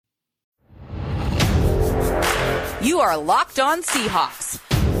You are Locked On Seahawks,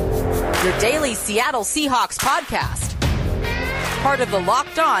 your daily Seattle Seahawks podcast. Part of the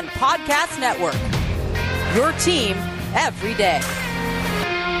Locked On Podcast Network, your team every day.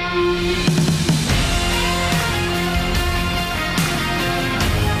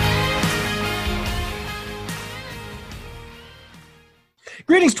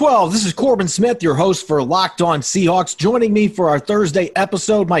 Greetings, 12. This is Corbin Smith, your host for Locked On Seahawks. Joining me for our Thursday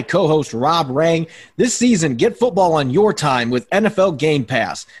episode, my co-host Rob Rang. This season, get football on your time with NFL Game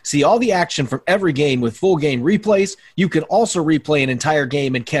Pass. See all the action from every game with full game replays. You can also replay an entire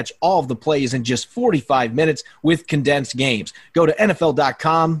game and catch all of the plays in just 45 minutes with condensed games. Go to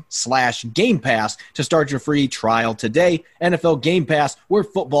NFL.com/Game Pass to start your free trial today. NFL Game Pass, where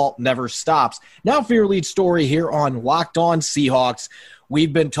football never stops. Now for your lead story here on Locked On Seahawks.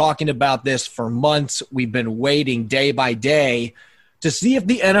 We've been talking about this for months. We've been waiting day by day to see if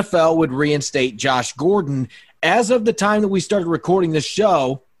the NFL would reinstate Josh Gordon. As of the time that we started recording this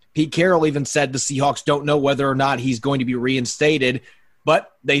show, Pete Carroll even said the Seahawks don't know whether or not he's going to be reinstated,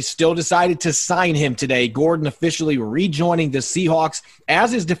 but they still decided to sign him today. Gordon officially rejoining the Seahawks,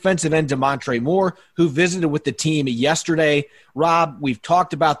 as is defensive end Damontre Moore, who visited with the team yesterday. Rob, we've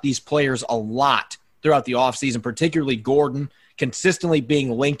talked about these players a lot throughout the offseason, particularly Gordon, consistently being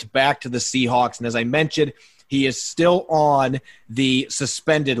linked back to the Seahawks. And as I mentioned, he is still on the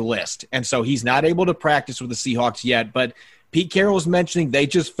suspended list. And so he's not able to practice with the Seahawks yet. But Pete Carroll was mentioning they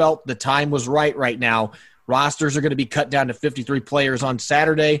just felt the time was right now. Rosters are going to be cut down to 53 players on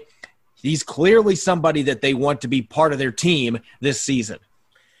Saturday. He's clearly somebody that they want to be part of their team this season.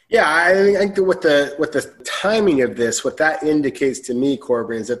 Yeah, I think that with the timing of this, what that indicates to me,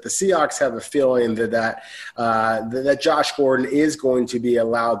 Corbin, is that the Seahawks have a feeling that Josh Gordon is going to be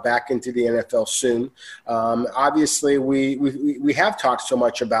allowed back into the NFL soon. Obviously, we have talked so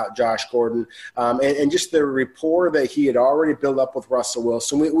much about Josh Gordon and just the rapport that he had already built up with Russell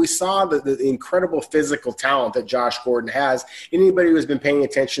Wilson. We saw the incredible physical talent that Josh Gordon has. Anybody who has been paying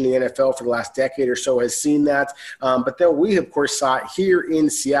attention to the NFL for the last decade or so has seen that. But then we, of course, saw it here in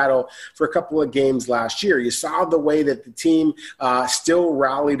Seattle for a couple of games last year. You saw the way that the team still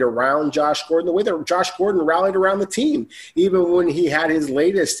rallied around Josh Gordon, the way that Josh Gordon rallied around the team, even when he had his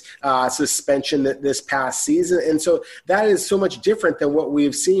latest suspension this past season. And so that is so much different than what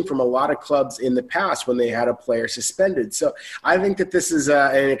we've seen from a lot of clubs in the past when they had a player suspended. So I think that this is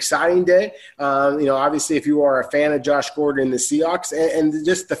an exciting day. Obviously, if you are a fan of Josh Gordon and the Seahawks and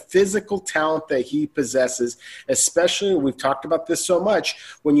just the physical talent that he possesses, especially, we've talked about this so much,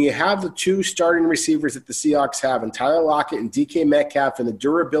 when you have the two starting receivers that the Seahawks have, and Tyler Lockett and DK Metcalf, and the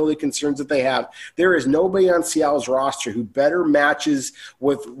durability concerns that they have, there is nobody on Seattle's roster who better matches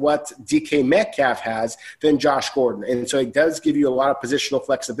with what DK Metcalf has than Josh Gordon. And so it does give you a lot of positional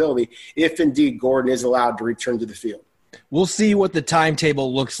flexibility if indeed Gordon is allowed to return to the field. We'll see what the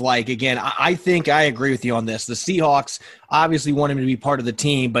timetable looks like. Again, I think I agree with you on this. The Seahawks obviously want him to be part of the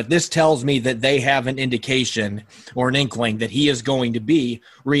team, but this tells me that they have an indication or an inkling that he is going to be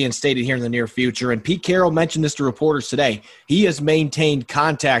reinstated here in the near future. And Pete Carroll mentioned this to reporters today. He has maintained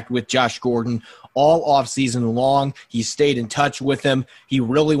contact with Josh Gordon all offseason long. He stayed in touch with him. He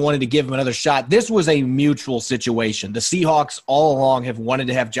really wanted to give him another shot. This was a mutual situation. The Seahawks all along have wanted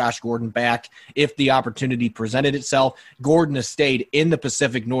to have Josh Gordon back if the opportunity presented itself. Gordon has stayed in the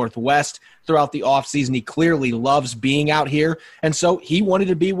Pacific Northwest throughout the offseason. He clearly loves being out here, and so he wanted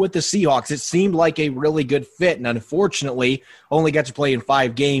to be with the Seahawks. It seemed like a really good fit, and unfortunately only got to play in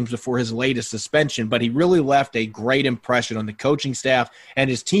 5 games before his latest suspension, but he really left a great impression on the coaching staff and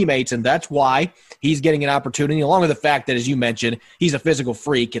his teammates, and that's why he's getting an opportunity, along with the fact that, as you mentioned, he's a physical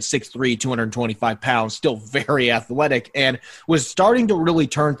freak at 6'3", 225 pounds, still very athletic, and was starting to really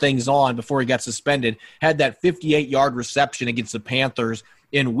turn things on before he got suspended. Had that 58-yard reception against the Panthers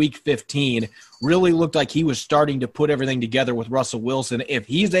in Week 15. Really looked like he was starting to put everything together with Russell Wilson. If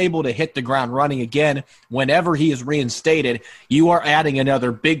he's able to hit the ground running again whenever he is reinstated, you are adding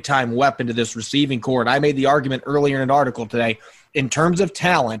another big-time weapon to this receiving corps. And I made the argument earlier in an article today, in terms of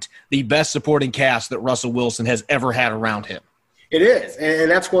talent, the best supporting cast that Russell Wilson has ever had around him. It is,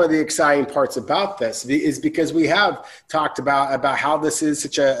 and that's one of the exciting parts about this is because we have talked about how this is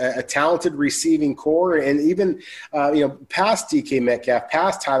such a talented receiving core, and even past DK Metcalf,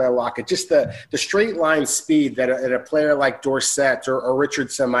 past Tyler Lockett, just the straight line speed that a player like Dorsett or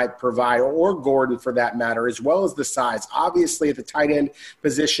Richardson might provide, or Gordon for that matter, as well as the size. Obviously, at the tight end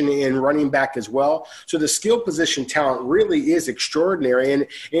position and running back as well. So the skill position talent really is extraordinary, and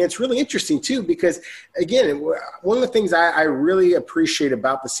it's really interesting too because again, one of the things I really really appreciate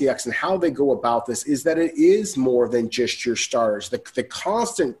about the Seahawks and how they go about this is that it is more than just your starters. The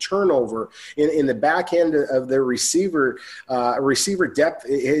constant turnover in the back end of their receiver depth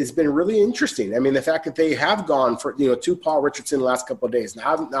has been really interesting. I mean, the fact that they have gone for, to Paul Richardson the last couple of days.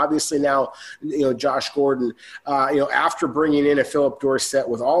 Now, obviously now, Josh Gordon, after bringing in a Philip Dorsett,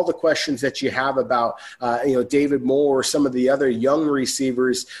 with all the questions that you have about, David Moore or some of the other young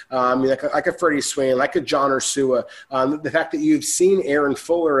receivers, like a Freddie Swain, like a John Ursua, the fact that you've seen Aaron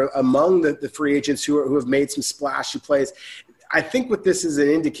Fuller among the free agents who have made some splashy plays. I think what this is an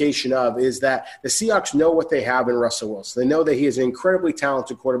indication of is that the Seahawks know what they have in Russell Wilson. They know that he is an incredibly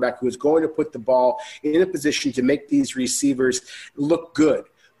talented quarterback who is going to put the ball in a position to make these receivers look good.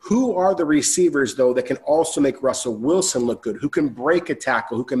 Who are the receivers, though, that can also make Russell Wilson look good, who can break a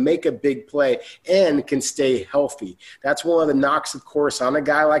tackle, who can make a big play, and can stay healthy? That's one of the knocks, of course, on a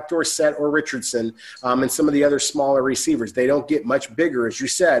guy like Dorsett or Richardson and some of the other smaller receivers. They don't get much bigger, as you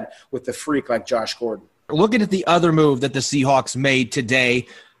said, with the freak like Josh Gordon. Looking at the other move that the Seahawks made today,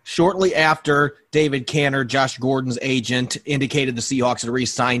 shortly after David Canner, Josh Gordon's agent, indicated the Seahawks had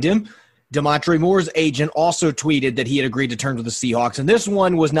re-signed him, Damontre Moore's agent also tweeted that he had agreed to terms with the Seahawks. And this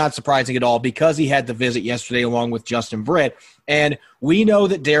one was not surprising at all because he had the visit yesterday along with Justin Britt. And we know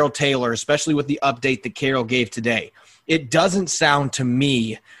that Darrell Taylor, especially with the update that Carroll gave today, it doesn't sound to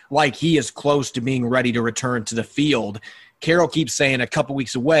me like he is close to being ready to return to the field. Carroll keeps saying a couple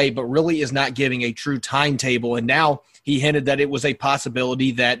weeks away, but really is not giving a true timetable. And now he hinted that it was a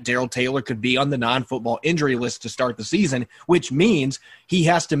possibility that Darrell Taylor could be on the non-football injury list to start the season, which means he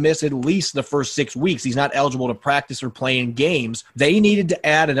has to miss at least the first 6 weeks. He's not eligible to practice or play in games. They needed to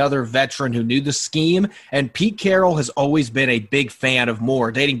add another veteran who knew the scheme, and Pete Carroll has always been a big fan of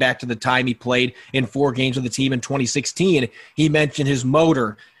Moore, dating back to the time he played in 4 games with the team in 2016. He mentioned his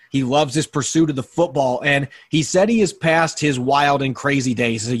motor. He loves his pursuit of the football, and he said he is past his wild and crazy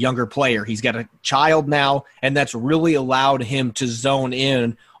days as a younger player. He's got a child now, and that's really allowed him to zone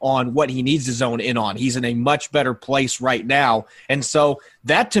in on what he needs to zone in on. He's in a much better place right now, and so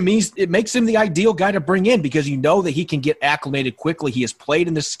that, to me, it makes him the ideal guy to bring in because you know that he can get acclimated quickly. He has played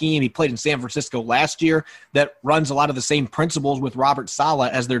in the scheme. He played in San Francisco last year that runs a lot of the same principles with Robert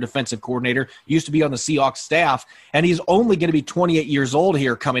Saleh as their defensive coordinator. Used to be on the Seahawks staff, and he's only going to be 28 years old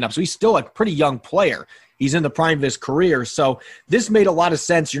here coming up, so he's still a pretty young player. He's in the prime of his career. So this made a lot of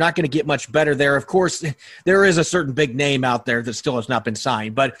sense. You're not going to get much better there. Of course, there is a certain big name out there that still has not been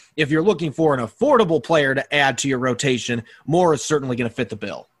signed. But if you're looking for an affordable player to add to your rotation, Moore is certainly going to fit the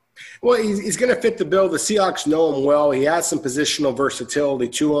bill. Well, he's going to fit the bill. The Seahawks know him well. He has some positional versatility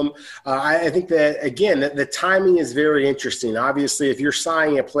to him. I think that, again, the timing is very interesting. Obviously, if you're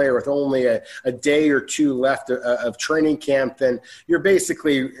signing a player with only a day or two left of training camp, then you're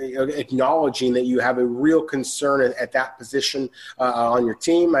basically acknowledging that you have a real concern at that position on your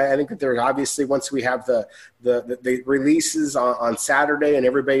team. I think that there's obviously, once we have the releases on Saturday and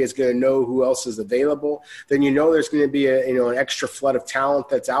everybody is going to know who else is available, then there's going to be an extra flood of talent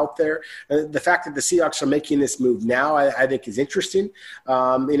that's out there. The fact that the Seahawks are making this move now, I think is interesting.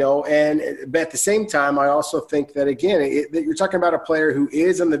 But at the same time, I also think that, again, that you're talking about a player who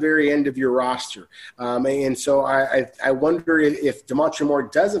is on the very end of your roster. And so I wonder if Damontre Moore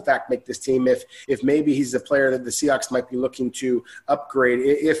does in fact make this team, if maybe he's a player that the Seahawks might be looking to upgrade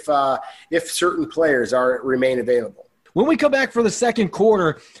if certain players remain available. When we come back for the second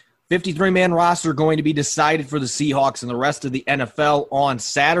quarter, 53-man roster going to be decided for the Seahawks and the rest of the NFL on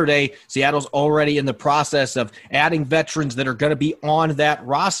Saturday. Seattle's already in the process of adding veterans that are going to be on that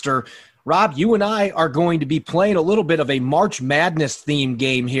roster. Rob, you and I are going to be playing a little bit of a March Madness theme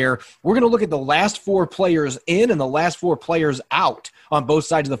game here. We're going to look at the last 4 players in and the last 4 players out on both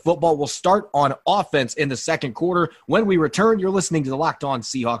sides of the football. We'll start on offense in the second quarter. When we return, you're listening to the Locked On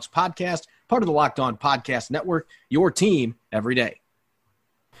Seahawks podcast, part of the Locked On Podcast Network, your team every day.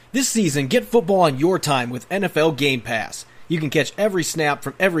 This season, get football on your time with NFL Game Pass. You can catch every snap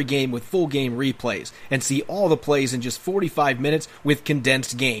from every game with full game replays and see all the plays in just 45 minutes with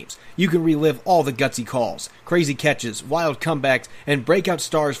condensed games. You can relive all the gutsy calls, crazy catches, wild comebacks, and breakout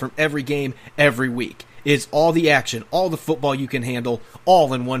stars from every game every week. It's all the action, all the football you can handle,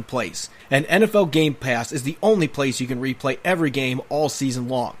 all in one place. And NFL Game Pass is the only place you can replay every game all season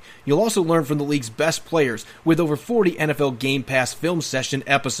long. You'll also learn from the league's best players with over 40 NFL Game Pass film session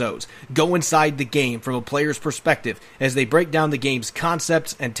episodes. Go inside the game from a player's perspective as they break down the game's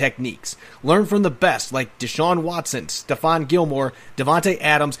concepts and techniques. Learn from the best like Deshaun Watson, Stephon Gilmore, Devontae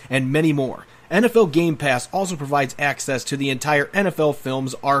Adams, and many more. NFL Game Pass also provides access to the entire NFL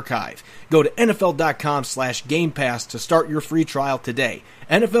Films archive. Go to NFL.com/Game Pass to start your free trial today.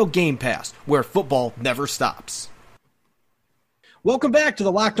 NFL Game Pass, where football never stops. Welcome back to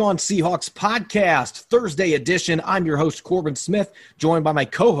the Locked On Seahawks podcast, Thursday edition. I'm your host, Corbin Smith, joined by my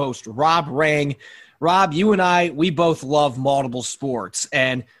co-host, Rob Rang. Rob, you and I, we both love multiple sports,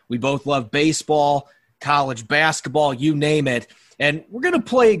 and we both love baseball, college basketball, you name it. And we're going to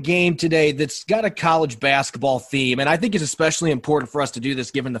play a game today that's got a college basketball theme, and I think it's especially important for us to do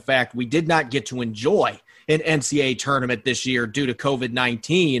this given the fact we did not get to enjoy an NCAA tournament this year due to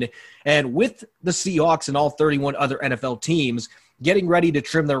COVID-19. And with the Seahawks and all 31 other NFL teams getting ready to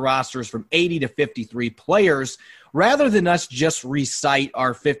trim their rosters from 80 to 53 players, rather than us just recite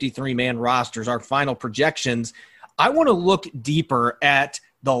our 53-man rosters, our final projections, I want to look deeper at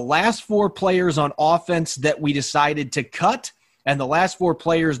the last four players on offense that we decided to cut and the last four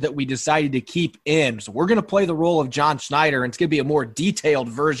players that we decided to keep in. So we're going to play the role of John Schneider, and it's going to be a more detailed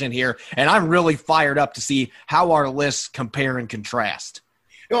version here, and I'm really fired up to see how our lists compare and contrast.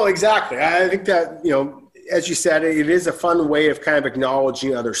 No, exactly. I think that, as you said, it is a fun way of kind of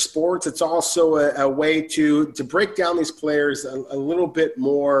acknowledging other sports. It's also a way to break down these players a little bit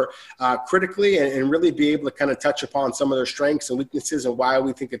more critically and really be able to kind of touch upon some of their strengths and weaknesses and why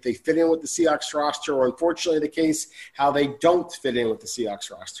we think that they fit in with the Seahawks roster, or unfortunately the case, how they don't fit in with the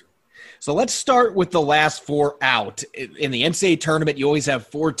Seahawks roster. So let's start with the last four out. In the NCAA tournament, you always have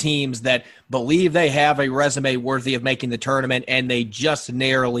four teams that believe they have a resume worthy of making the tournament, and they just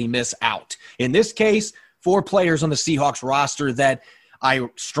narrowly miss out. In this case, four players on the Seahawks roster that I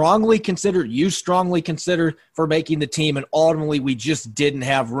strongly considered, you strongly considered for making the team, and ultimately we just didn't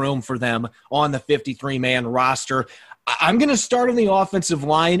have room for them on the 53-man roster. I'm going to start on the offensive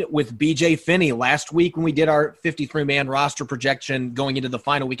line with B.J. Finney. Last week when we did our 53-man roster projection going into the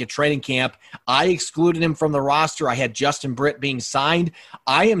final week of training camp, I excluded him from the roster. I had Justin Britt being signed.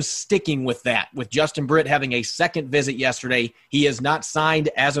 I am sticking with that, with Justin Britt having a second visit yesterday. He is not signed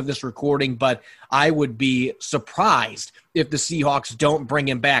as of this recording, but I would be surprised if the Seahawks don't bring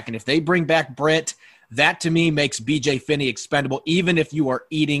him back. And if they bring back Britt, that, to me, makes B.J. Finney expendable, even if you are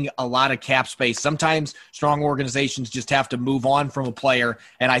eating a lot of cap space. Sometimes strong organizations just have to move on from a player,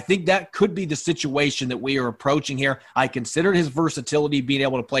 and I think that could be the situation that we are approaching here. I considered his versatility, being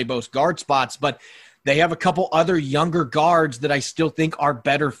able to play both guard spots, but they have a couple other younger guards that I still think are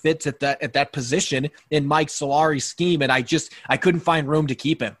better fits at that position in Mike Solari's scheme, and I couldn't find room to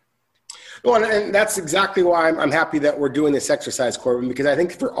keep him. Well, and that's exactly why I'm happy that we're doing this exercise, Corbin, because I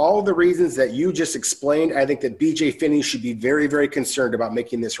think for all the reasons that you just explained, I think that B.J. Finney should be very, very concerned about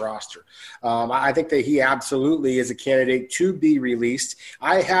making this roster. I think that he absolutely is a candidate to be released.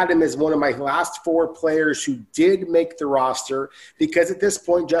 I had him as one of my last four players who did make the roster because at this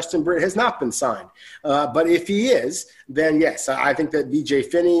point, Justin Britt has not been signed. But if he is, then yes, I think that B.J.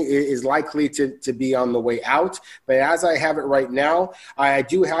 Finney is likely to be on the way out. But as I have it right now, I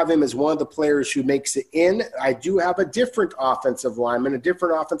do have him as one of the players who makes it in. I do have a different offensive lineman, or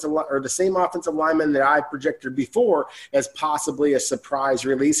the same offensive lineman that I projected before as possibly a surprise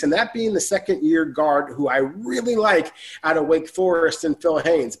release, and that being the second-year guard who I really like out of Wake Forest and Phil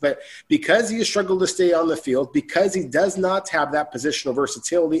Haynes. But because he has struggled to stay on the field, because he does not have that positional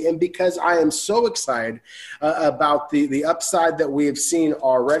versatility, and because I am so excited about the upside that we have seen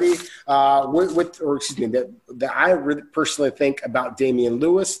already that I really personally think about Damian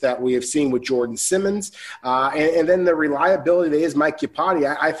Lewis, that we have seen with Jordan Simmons, and then the reliability that is Mike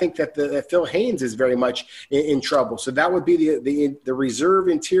Iupati. I think that Phil Haynes is very much in trouble. So that would be the reserve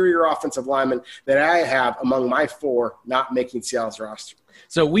interior offensive lineman that I have among my four not making Seattle's roster.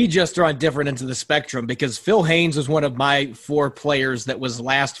 So we just are on different ends of the spectrum because Phil Haynes was one of my four players that was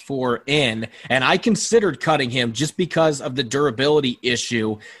last four in, and I considered cutting him just because of the durability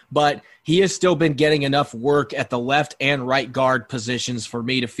issue, but he has still been getting enough work at the left and right guard positions for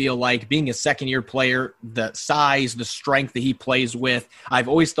me to feel like being a second-year player, the size, the strength that he plays with, I've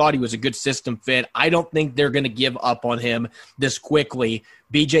always thought he was a good system fit. I don't think they're going to give up on him this quickly.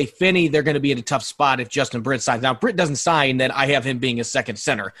 B.J. Finney, they're going to be in a tough spot if Justin Britt signs. Now, if Britt doesn't sign, then I have him being a second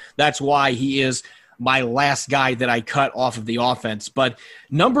center. That's why he is my last guy that I cut off of the offense. But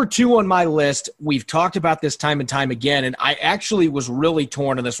number two on my list, we've talked about this time and time again, and I actually was really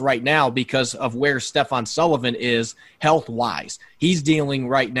torn on this right now because of where Stefan Sullivan is health-wise. He's dealing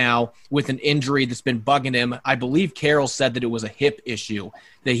right now with an injury that's been bugging him. I believe Carroll said that it was a hip issue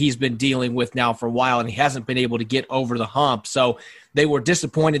that he's been dealing with now for a while, and he hasn't been able to get over the hump. So they were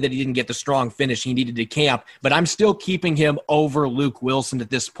disappointed that he didn't get the strong finish he needed to camp, but I'm still keeping him over Luke Wilson at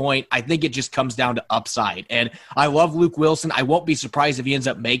this point. I think it just comes down to upside, and I love Luke Wilson. I won't be surprised if he ends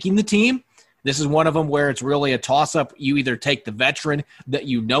up making the team. This is one of them where it's really a toss-up. You either take the veteran that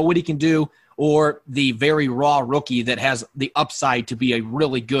you know what he can do, or the very raw rookie that has the upside to be a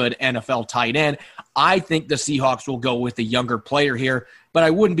really good NFL tight end. I think the Seahawks will go with the younger player here, but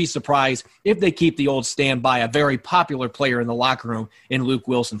I wouldn't be surprised if they keep the old standby, a very popular player in the locker room in Luke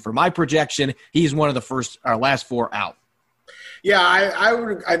Wilson. For my projection, he's one of the last 4 out. Yeah,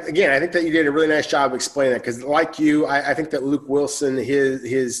 I think that you did a really nice job explaining that, because like you, I think that Luke Wilson,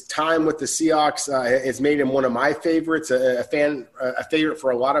 his time with the Seahawks has made him one of my favorites, a favorite for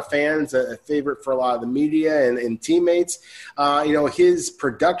a lot of fans, a favorite for a lot of the media and teammates. His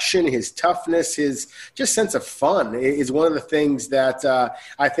production, his toughness, his just sense of fun is one of the things that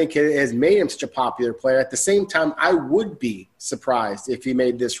I think has made him such a popular player. At the same time, I would be surprised if he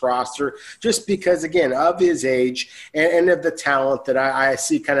made this roster, just because, again, of his age and of the talent that I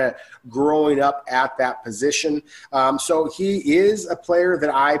see kind of growing up at that position. So he is a player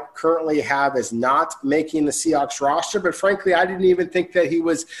that I currently have as not making the Seahawks roster, but frankly, I didn't even think that he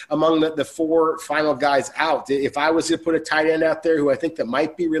was among the 4 final guys out. If I was to put a tight end out there who I think that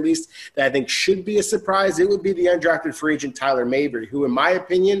might be released, that I think should be a surprise, it would be the undrafted free agent Tyler Mabry, who in my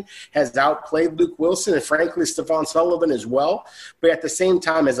opinion has outplayed Luke Wilson and frankly Stefan Sullivan as well. But at the same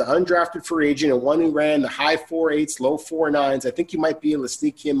time, as an undrafted free agent and one who ran the high 4.8s, low 4.9s, I think you might be able to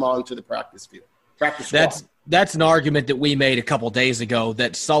sneak him onto the practice field. That's an argument that we made a couple days ago,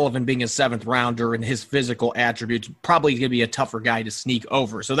 that Sullivan being a 7th rounder and his physical attributes probably going to be a tougher guy to sneak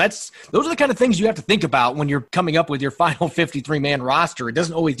over. So those are the kind of things you have to think about when you're coming up with your final 53-man roster. It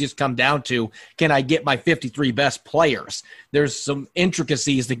doesn't always just come down to, can I get my 53 best players? There's some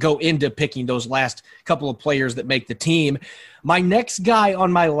intricacies that go into picking those last couple of players that make the team. My next guy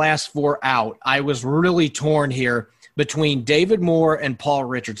on my last 4 out, I was really torn here between David Moore and Paul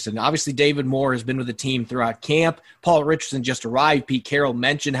Richardson. Obviously, David Moore has been with the team throughout camp. Paul Richardson just arrived. Pete Carroll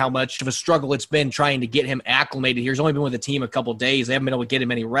mentioned how much of a struggle it's been trying to get him acclimated here. He's only been with the team a couple days. They haven't been able to get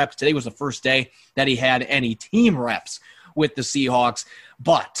him any reps. Today was the first day that he had any team reps with the Seahawks.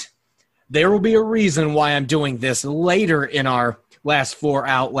 But there will be a reason why I'm doing this later in our last 4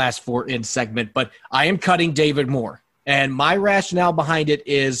 out, last 4 in segment. But I am cutting David Moore. And my rationale behind it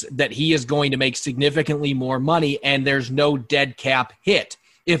is that he is going to make significantly more money, and there's no dead cap hit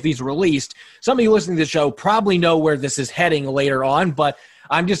if he's released. Some of you listening to the show probably know where this is heading later on, but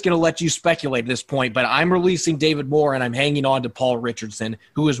I'm just going to let you speculate at this point. But I'm releasing David Moore, and I'm hanging on to Paul Richardson,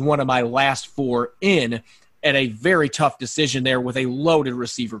 who is one of my last 4 in, at a very tough decision there with a loaded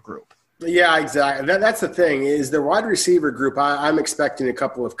receiver group. Yeah, exactly. That's the thing, is the wide receiver group, I'm expecting a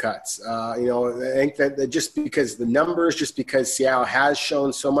couple of cuts. I think that just because the numbers, just because Seattle has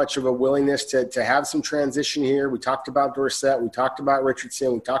shown so much of a willingness to have some transition here. We talked about Dorsett. We talked about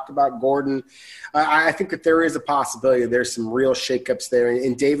Richardson. We talked about Gordon. I think that there is a possibility there's some real shakeups there,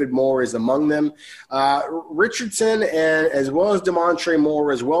 and David Moore is among them. Richardson, and as well as DeMontre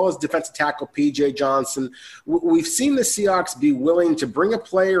Moore, as well as defensive tackle P.J. Johnson, we've seen the Seahawks be willing to bring a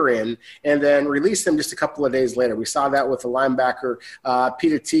player in and then release them just a couple of days later. We saw that with the linebacker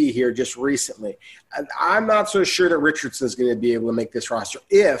Peter T here just recently. I'm not so sure that Richardson is going to be able to make this roster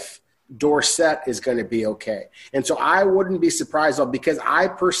if Dorsett is going to be okay. And so I wouldn't be surprised, though, because I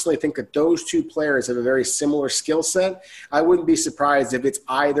personally think that those 2 players have a very similar skill set. I wouldn't be surprised if it's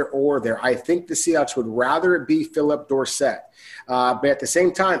either or there. I think the Seahawks would rather it be Philip Dorsett. But at the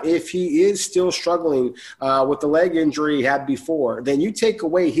same time, if he is still struggling with the leg injury he had before, then you take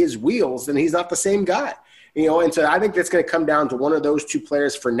away his wheels, then he's not the same guy. And so I think that's going to come down to one of those 2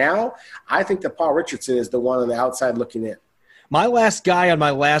 players for now. I think that Paul Richardson is the one on the outside looking in. My last guy on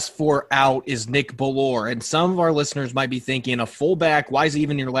my last 4 out is Nick Bellore, and some of our listeners might be thinking, a fullback, why is he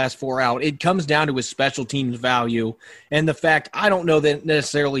even in your last 4 out? It comes down to his special teams value and the fact I don't know that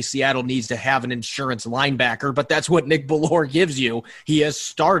necessarily Seattle needs to have an insurance linebacker, but that's what Nick Bellore gives you. He has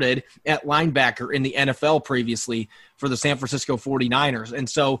started at linebacker in the NFL previously for the San Francisco 49ers, and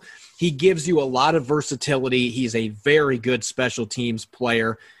so he gives you a lot of versatility. He's a very good special teams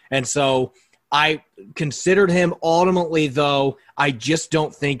player, and so I considered him. Ultimately, though, I just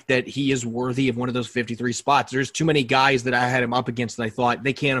don't think that he is worthy of one of those 53 spots. There's too many guys that I had him up against that I thought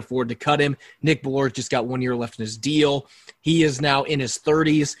they can't afford to cut him. Nick Bellore's just got 1 year left in his deal. He is now in his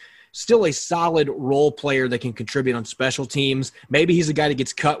 30s. Still a solid role player that can contribute on special teams. Maybe he's a guy that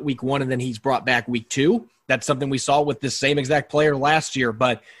gets cut week 1 and then he's brought back week 2. That's something we saw with this same exact player last year.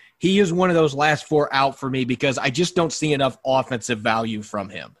 But he is one of those last 4 out for me because I just don't see enough offensive value from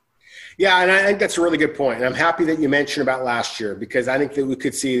him. Yeah, and I think that's a really good point. And I'm happy that you mentioned about last year, because I think that we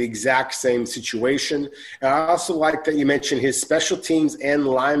could see the exact same situation. And I also like that you mentioned his special teams and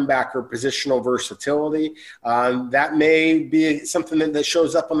linebacker positional versatility. That may be something that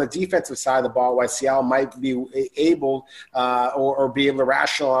shows up on the defensive side of the ball, why Seattle might be able or be able to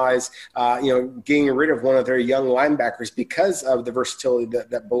rationalize, getting rid of one of their young linebackers because of the versatility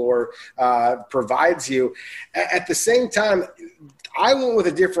that Bellore provides you. At the same time, I went with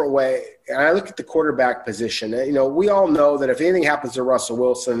a different way, and I look at the quarterback position. We all know that if anything happens to Russell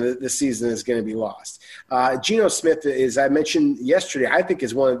Wilson, this season is going to be lost. Geno Smith, as I mentioned yesterday, I think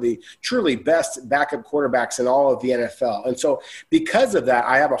is one of the truly best backup quarterbacks in all of the NFL. And so because of that,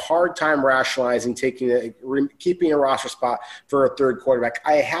 I have a hard time rationalizing keeping a roster spot for a third quarterback.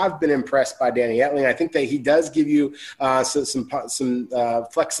 I have been impressed by Danny Etling. I think that he does give you some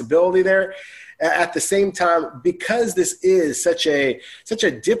flexibility there. At the same time, because this is such a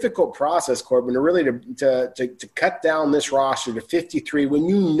difficult process, Corbin, to cut down this roster to 53, when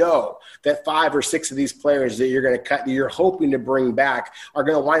you know that 5 or 6 of these players that you're going to cut, that you're hoping to bring back, are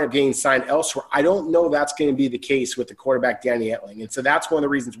going to wind up getting signed elsewhere. I don't know that's going to be the case with the quarterback Danny Etling, and so that's one of the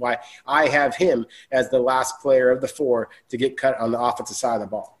reasons why I have him as the last player of the 4 to get cut on the offensive side of the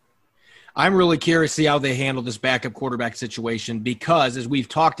ball. I'm really curious to see how they handle this backup quarterback situation because, as we've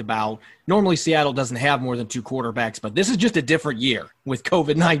talked about, normally Seattle doesn't have more than 2 quarterbacks, but this is just a different year with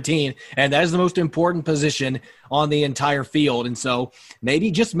COVID-19, and that is the most important position on the entire field. And so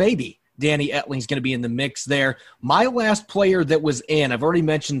maybe, just maybe, Danny Etling's going to be in the mix there. My last player that was in, I've already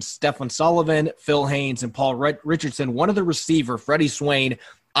mentioned Stephen Sullivan, Phil Haynes, and Paul Richardson. One of the receiver, Freddie Swain,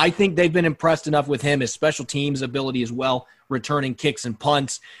 I think they've been impressed enough with him, his special teams ability as well, returning kicks and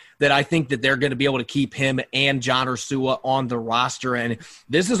punts, that I think that they're going to be able to keep him and John Ursua on the roster. And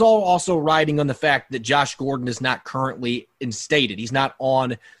this is all also riding on the fact that Josh Gordon is not currently instated. He's not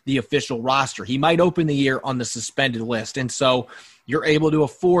on the official roster. He might open the year on the suspended list. And so you're able to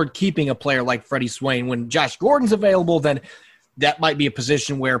afford keeping a player like Freddie Swain. When Josh Gordon's available, then that might be a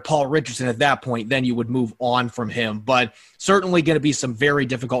position where Paul Richardson at that point, then you would move on from him. But certainly going to be some very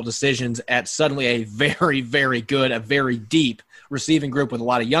difficult decisions at suddenly a very, very good, a very deep receiving group with a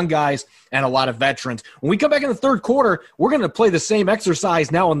lot of young guys and a lot of veterans. When we come back in the third quarter, we're going to play the same exercise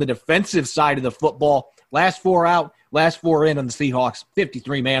now on the defensive side of the football. Last 4 out, last 4 in on the Seahawks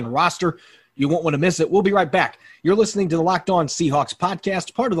 53-man roster. You won't want to miss it. We'll be right back. You're listening to the Locked On Seahawks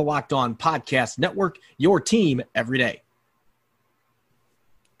podcast, part of the Locked On Podcast Network, your team every day.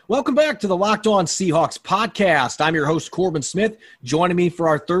 Welcome back to the Locked On Seahawks podcast. I'm your host, Corbin Smith. Joining me for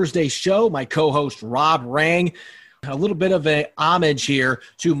our Thursday show, my co-host, Rob Rang. A little bit of a homage here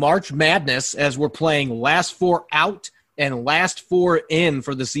to March Madness as we're playing last 4 out and last 4 in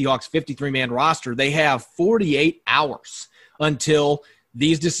for the Seahawks 53-man roster. They have 48 hours until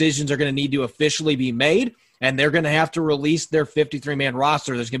these decisions are going to need to officially be made, and they're going to have to release their 53-man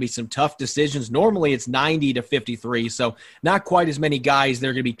roster. There's going to be some tough decisions. Normally it's 90 to 53, so not quite as many guys that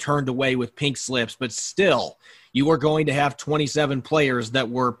are going to be turned away with pink slips, but still – you are going to have 27 players that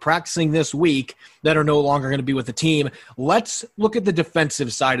were practicing this week that are no longer going to be with the team. Let's look at the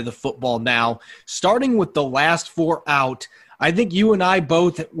defensive side of the football now. Starting with the last 4 out, I think you and I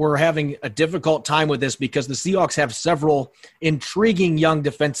both were having a difficult time with this because the Seahawks have several intriguing young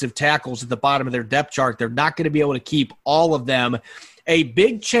defensive tackles at the bottom of their depth chart. They're not going to be able to keep all of them. A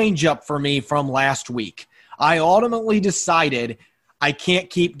big change up for me from last week. I ultimately decided I can't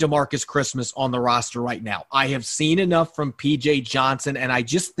keep DeMarcus Christmas on the roster right now. I have seen enough from P.J. Johnson, and I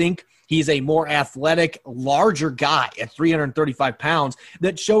just think he's a more athletic, larger guy at 335 pounds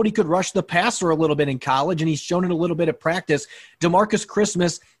that showed he could rush the passer a little bit in college, and he's shown it a little bit at practice. DeMarcus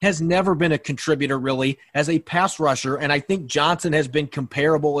Christmas has never been a contributor, really, as a pass rusher, and I think Johnson has been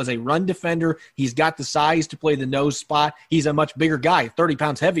comparable as a run defender. He's got the size to play the nose spot. He's a much bigger guy, 30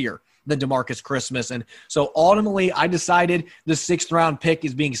 pounds heavier than DeMarcus Christmas. And so ultimately I decided the 6th round pick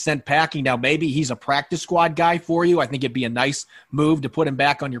is being sent packing. Now maybe he's a practice squad guy for you. I think it'd be a nice move to put him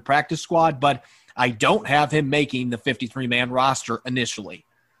back on your practice squad, but I don't have him making the 53-man roster initially.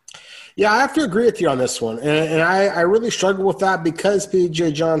 Yeah, I have to agree with you on this one. And I really struggle with that because because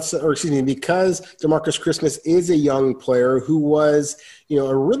DeMarcus Christmas is a young player who was,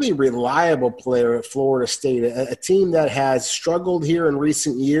 a really reliable player at Florida State, a team that has struggled here in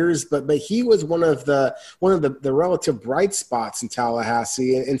recent years, but he was one of the relative bright spots in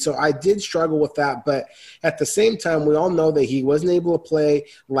Tallahassee. And so I did struggle with that. But at the same time, we all know that he wasn't able to play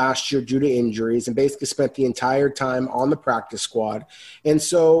last year due to injuries and basically spent the entire time on the practice squad. And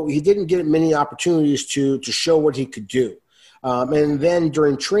so he didn't get many opportunities to show what he could do. And then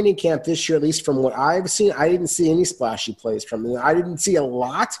during training camp this year, at least from what I've seen, I didn't see any splashy plays from him. I didn't see a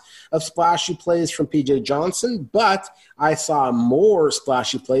lot of splashy plays from P.J. Johnson, but I saw more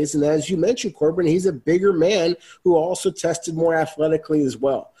splashy plays. And as you mentioned, Corbin, he's a bigger man who also tested more athletically as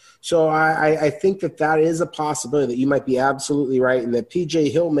well. So I think that is a possibility, that you might be absolutely right, and that P.J.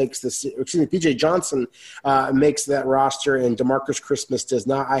 Johnson makes that roster, and DeMarcus Christmas does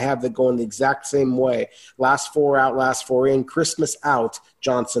not. I have that going the exact same way. Last 4 out, last 4 in, Christmas out,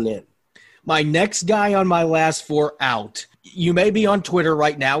 Johnson in. My next guy on my last 4 out. You may be on Twitter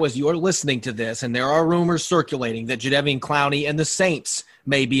right now as you're listening to this, and there are rumors circulating that Jadeveon Clowney and the Saints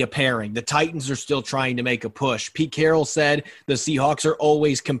may be a pairing. The Titans are still trying to make a push. Pete Carroll said the Seahawks are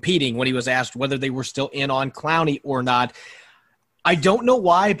always competing when he was asked whether they were still in on Clowney or not. I don't know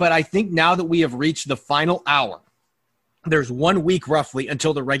why, but I think now that we have reached the final hour, there's 1 week roughly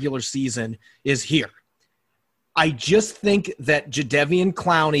until the regular season is here. I just think that Jadeveon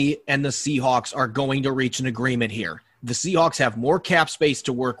Clowney and the Seahawks are going to reach an agreement here. The Seahawks have more cap space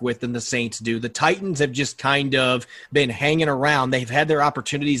to work with than the Saints do. The Titans have just kind of been hanging around. They've had their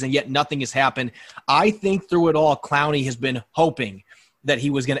opportunities, and yet nothing has happened. I think through it all, Clowney has been hoping that he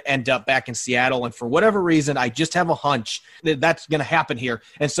was going to end up back in Seattle, and for whatever reason, I just have a hunch that that's going to happen here.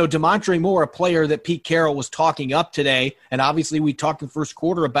 And so Damontre Moore, a player that Pete Carroll was talking up today, and obviously we talked in the first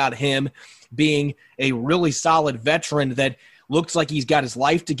quarter about him being a really solid veteran that looks like he's got his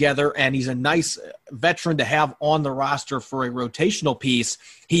life together, and he's a nice veteran to have on the roster for a rotational piece.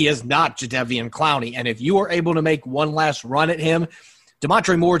 He is not Jadeveon Clowney, and if you are able to make one last run at him,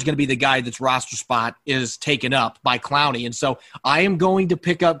 Damontre Moore is going to be the guy that's roster spot is taken up by Clowney. And so I am going to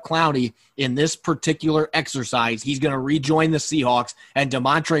pick up Clowney in this particular exercise. He's going to rejoin the Seahawks, and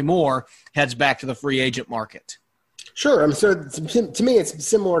Damontre Moore heads back to the free agent market. Sure. So to me, it's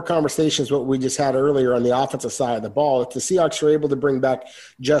similar conversations what we just had earlier on the offensive side of the ball. If the Seahawks are able to bring back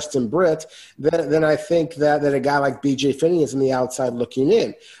Justin Britt, then I think that a guy like B.J. Finney is on the outside looking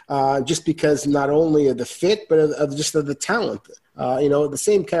in, just because not only of the fit, but of the talent. The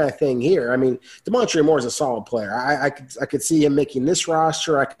same kind of thing here. I mean, Damontre Moore is a solid player. I could see him making this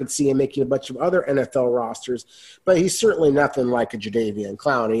roster. I could see him making a bunch of other NFL rosters, but he's certainly nothing like a Jadeveon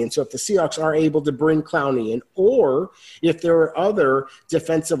Clowney. And so if the Seahawks are able to bring Clowney in, or if there are other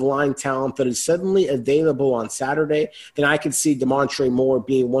defensive line talent that is suddenly available on Saturday, then I could see Damontre Moore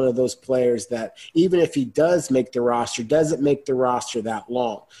being one of those players that, even if he does make the roster, doesn't make the roster that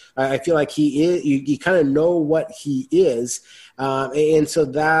long. I feel like he is. You kind of know what he is. And so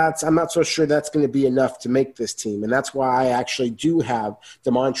I'm not so sure that's going to be enough to make this team. And that's why I actually do have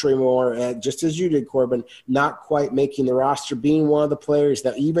Damontre Moore, just as you did, Corbin, not quite making the roster, being one of the players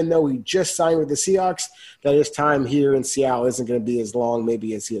that, even though he just signed with the Seahawks, that his time here in Seattle isn't going to be as long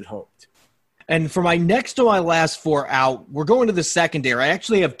maybe as he had hoped. And for my next to my last 4 out, we're going to the secondary. I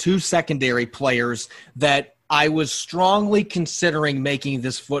actually have 2 secondary players that I was strongly considering making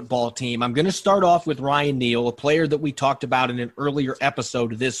this football team. I'm going to start off with Ryan Neal, a player that we talked about in an earlier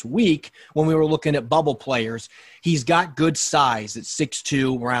episode this week when we were looking at bubble players. He's got good size at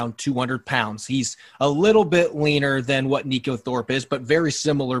 6'2", around 200 pounds. He's a little bit leaner than what Nico Thorpe is, but very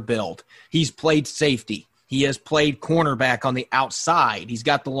similar build. He's played safety. He has played cornerback on the outside. He's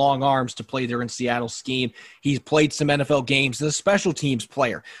got the long arms to play there in Seattle's scheme. He's played some NFL games as a special teams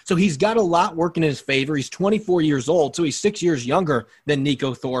player. So he's got a lot working in his favor. He's 24 years old, so he's 6 years younger than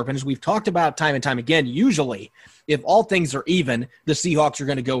Nico Thorpe. And as we've talked about time and time again, usually if all things are even, the Seahawks are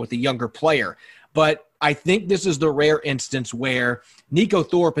going to go with the younger player. But I think this is the rare instance where Nico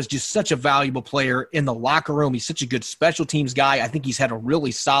Thorpe is just such a valuable player in the locker room. He's such a good special teams guy. I think he's had a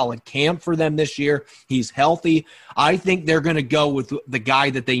really solid camp for them this year. He's healthy. I think they're going to go with the guy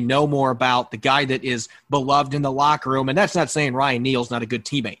that they know more about, the guy that is beloved in the locker room. And that's not saying Ryan Neal's not a good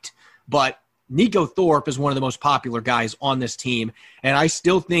teammate, but Nico Thorpe is one of the most popular guys on this team, and I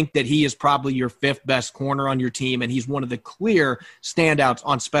still think that he is probably your 5th best corner on your team, and he's one of the clear standouts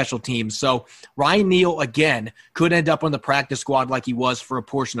on special teams. So Ryan Neal, again, could end up on the practice squad like he was for a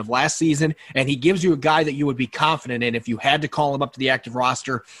portion of last season, and he gives you a guy that you would be confident in if you had to call him up to the active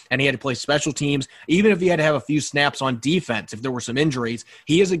roster and he had to play special teams, even if he had to have a few snaps on defense if there were some injuries.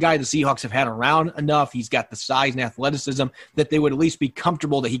 He is a guy the Seahawks have had around enough. He's got the size and athleticism that they would at least be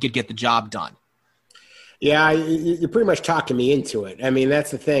comfortable that he could get the job done. Yeah, you're pretty much talking me into it. I mean,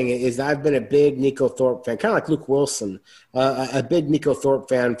 that's the thing is I've been a big Nico Thorpe fan, kind of like Luke Wilson, a big Nico Thorpe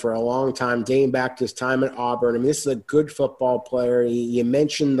fan for a long time, dating back to his time at Auburn. I mean, this is a good football player. You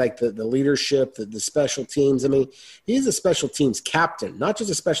mentioned like the leadership, the special teams. I mean, he's a special teams captain, not just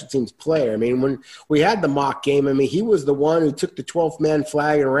a special teams player. I mean, when we had the mock game, I mean, he was the one who took the 12th man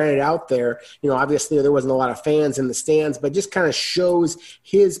flag and ran it out there. You know, obviously there wasn't a lot of fans in the stands, but just kind of shows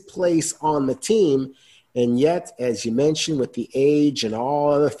his place on the team. And yet, as you mentioned, with the age and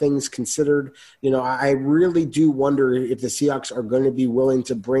all other things considered, you know, I really do wonder if the Seahawks are going to be willing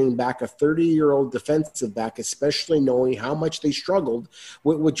to bring back a 30-year-old defensive back, especially knowing how much they struggled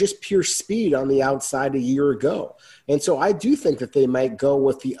with just pure speed on the outside a year ago. And so I do think that they might go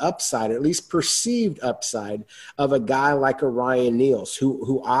with the upside, at least perceived upside, of a guy like a Ryan Neals,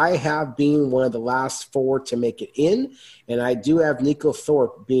 who I have being one of the last four to make it in. And I do have Nico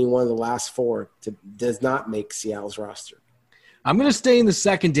Thorpe being one of the last four does not make Seattle's roster. I'm going to stay in the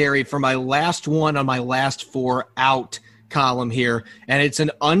secondary for my last one on my last four out column here, and it's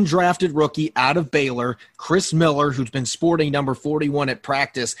an undrafted rookie out of Baylor, Chris Miller, who's been sporting number 41 at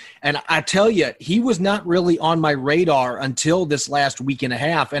practice. And I tell you, he was not really on my radar until this last week and a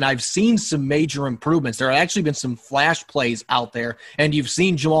half, and I've seen some major improvements. There have actually been some flash plays out there, and you've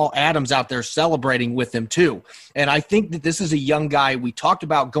seen Jamal Adams out there celebrating with him too. And I think that this is a young guy we talked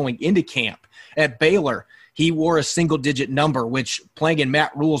about going into camp at Baylor. He wore a single-digit number, which playing in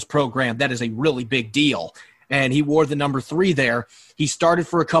Matt Rule's program, that is a really big deal. And he wore the number 3 there. He started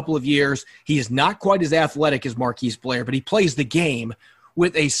for a couple of years. He is not quite as athletic as Marquise Blair, but he plays the game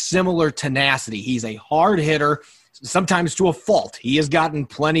with a similar tenacity. He's a hard hitter, sometimes to a fault. He has gotten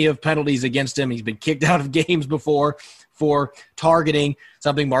plenty of penalties against him. He's been kicked out of games before for targeting,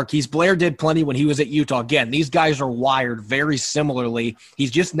 something Marquise Blair did plenty when he was at Utah. Again, these guys are wired very similarly. He's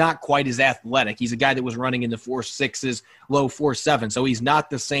just not quite as athletic. He's a guy that was running in the 4.6s, low 4.7, so he's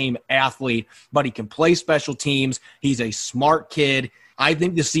not the same athlete, but he can play special teams. He's a smart kid. I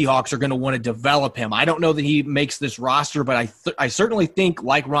think the Seahawks are going to want to develop him. I don't know that he makes this roster, but I certainly think,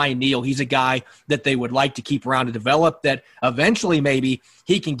 like Ryan Neal, he's a guy that they would like to keep around to develop, that eventually maybe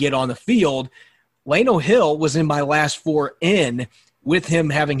he can get on the field. Lano Hill was in my last four in, with him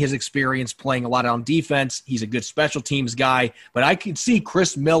having his experience playing a lot on defense. He's a good special teams guy, but I could see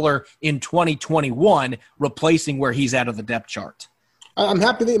Chris Miller in 2021 replacing where he's at of the depth chart. I'm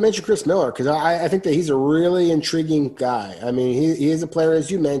happy that you mentioned Chris Miller because I think that he's a really intriguing guy. I mean, he is a player, as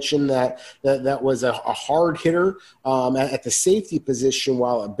you mentioned, that was a hard hitter at the safety position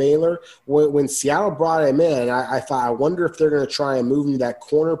while at Baylor. When Seattle brought him in, I thought, I wonder if they're going to try and move him to that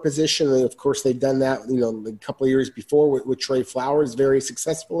corner position. And of course, they've done that, a couple of years before with Trey Flowers very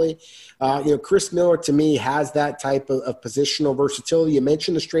successfully. Chris Miller, to me, has that type of positional versatility. You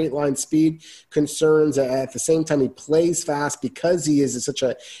mentioned the straight line speed concerns. At the same time, he plays fast because he is such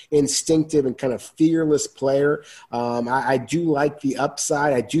an instinctive and kind of fearless player. I do like the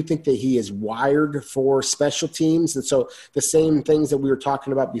upside. I do think that he is wired for special teams. And so the same things that we were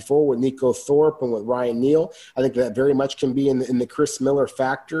talking about before with Nico Thorpe and with Ryan Neal, I think that very much can be in the Chris Miller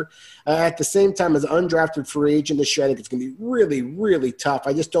factor. At the same time, as an undrafted free agent this year, I think it's going to be really, really tough.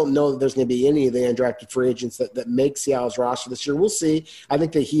 I just don't know that there's going to be any of the undrafted free agents that make Seattle's roster this year. We'll see. I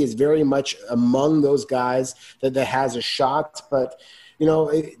think that he is very much among those guys that has a shot. But,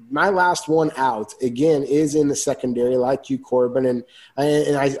 my last one out, again, is in the secondary, like you, Corbin. And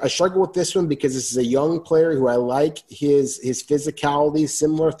I struggle with this one because this is a young player who I like his physicality,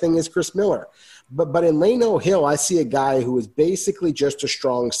 similar thing as Chris Miller. But in Lano Hill, I see a guy who is basically just a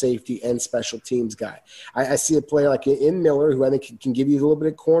strong safety and special teams guy. I see a player like in Miller who I think can give you a little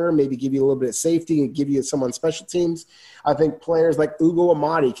bit of corner, maybe give you a little bit of safety, and give you some on special teams. I think players like Ugo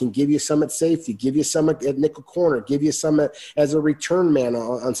Amadi can give you some at safety, give you some at nickel corner, give you some as a return man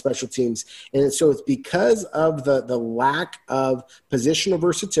on special teams. And so it's because of the lack of positional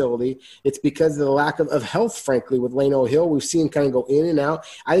versatility. It's because of the lack of health, frankly, with Lano Hill. We've seen him kind of go in and out.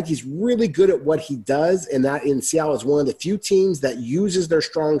 I think he's really good at what he does, and that in Seattle is one of the few teams that uses their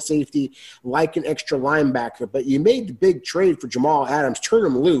strong safety like an extra linebacker. But you made the big trade for Jamal Adams, turn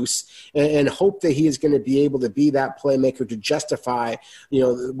him loose, and hope that he is going to be able to be that playmaker to justify,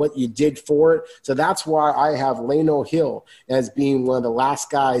 what you did for it. So that's why I have Lano Hill as being one of the last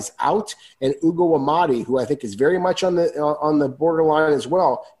guys out, and Ugo Amadi, who I think is very much on the borderline as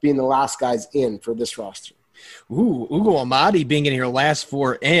well, being the last guys in for this roster. Ooh, Ugo Amadi being in your last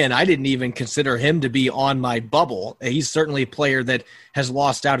four in, I didn't even consider him to be on my bubble. He's certainly a player that has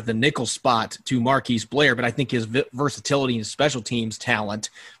lost out at the nickel spot to Marquise Blair, but I think his versatility and special teams talent,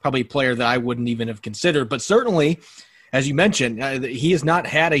 probably a player that I wouldn't even have considered. But certainly as you mentioned, he has not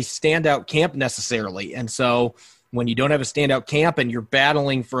had a standout camp necessarily. And so when you don't have a standout camp and you're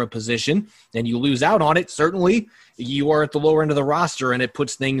battling for a position and you lose out on it, certainly you are at the lower end of the roster, and it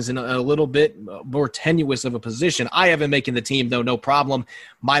puts things in a little bit more tenuous of a position. I have him making the team, though, no problem.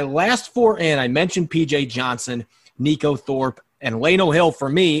 My last 4 in, I mentioned P.J. Johnson, Nico Thorpe, and Lano Hill for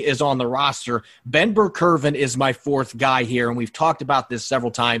me is on the roster. Ben Burr-Kirven is my 4th guy here, and we've talked about this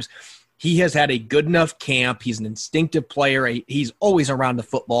several times. He has had a good enough camp. He's an instinctive player. He's always around the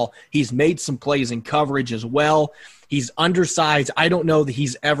football. He's made some plays in coverage as well. He's undersized. I don't know that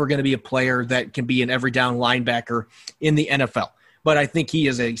he's ever going to be a player that can be an every down linebacker in the NFL. But I think he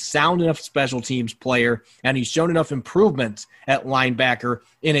is a sound enough special teams player, and he's shown enough improvements at linebacker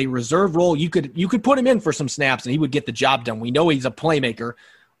in a reserve role. You could put him in for some snaps, and he would get the job done. We know he's a playmaker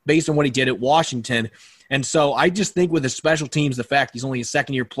based on what he did at Washington. And so I just think with the special teams, the fact he's only a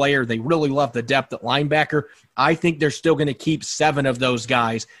second-year player, they really love the depth at linebacker. I think they're still going to keep 7 of those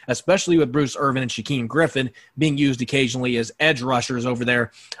guys, especially with Bruce Irvin and Shaquem Griffin being used occasionally as edge rushers over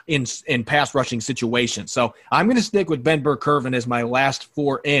there in pass rushing situations. So I'm going to stick with Ben Burr-Kirven as my last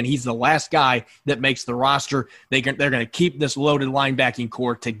 4 in. He's the last guy that makes the roster. They're going to keep this loaded linebacking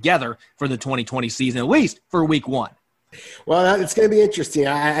core together for the 2020 season, at least for week 1. Well, it's going to be interesting.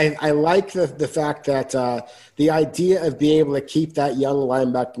 I like the fact that the idea of being able to keep that young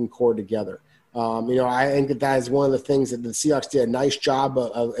linebacking core together. I think that is one of the things that the Seahawks did a nice job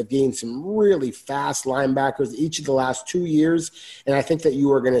of getting some really fast linebackers each of the last 2 years. And I think that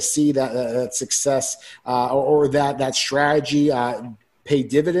you are going to see that success or that strategy pay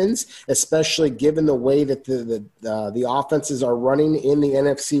dividends, especially given the way that the offenses are running in the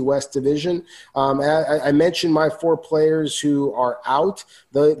NFC West division. I mentioned my 4 players who are out,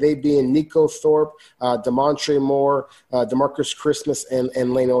 they being Nico Thorpe, Demontre Moore, DeMarcus Christmas, and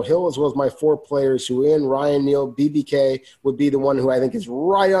Lano Hill, as well as my 4 players who in Ryan Neal, BBK would be the one who I think is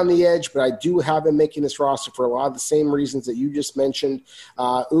right on the edge, but I do have him making this roster for a lot of the same reasons that you just mentioned.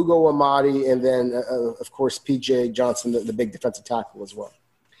 Ugo Amadi, and then, of course, P.J. Johnson, the big defensive tackle as well.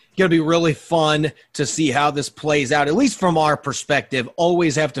 It's going to be really fun to see how this plays out, at least from our perspective.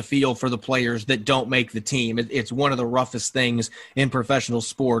 Always have to feel for the players that don't make the team. It's one of the roughest things in professional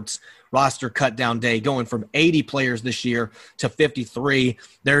sports. Roster cut down day, going from 80 players this year to 53.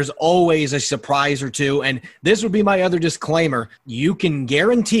 There's always a surprise or two. And this would be my other disclaimer. You can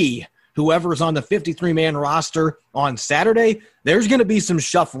guarantee whoever's on the 53-man roster on Saturday, there's going to be some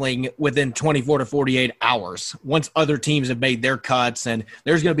shuffling within 24 to 48 hours once other teams have made their cuts, and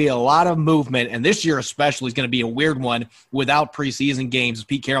there's going to be a lot of movement. And this year especially is going to be a weird one without preseason games. As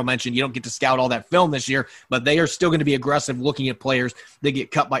Pete Carroll mentioned, you don't get to scout all that film this year, but they are still going to be aggressive looking at players that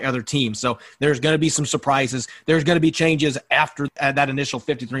get cut by other teams. So there's going to be some surprises. There's going to be changes after that initial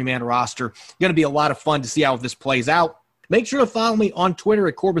 53-man roster. Going to be a lot of fun to see how this plays out. Make sure to follow me on Twitter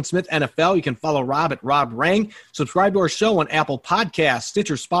at Corbin Smith NFL. You can follow Rob at Rob Rang. Subscribe to our show on Apple Podcasts,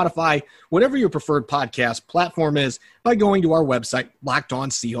 Stitcher, Spotify, whatever your preferred podcast platform is, by going to our website,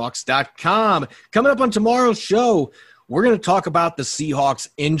 LockedOnSeahawks.com. Coming up on tomorrow's show, we're going to talk about the Seahawks'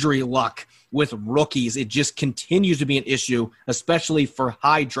 injury luck with rookies. It just continues to be an issue, especially for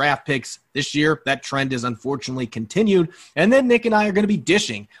high draft picks this year. That trend is unfortunately continued. And then Nick and I are going to be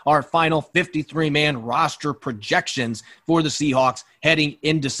dishing our final 53-man roster projections for the Seahawks heading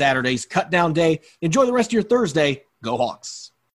into Saturday's cutdown day. Enjoy the rest of your Thursday. Go Hawks.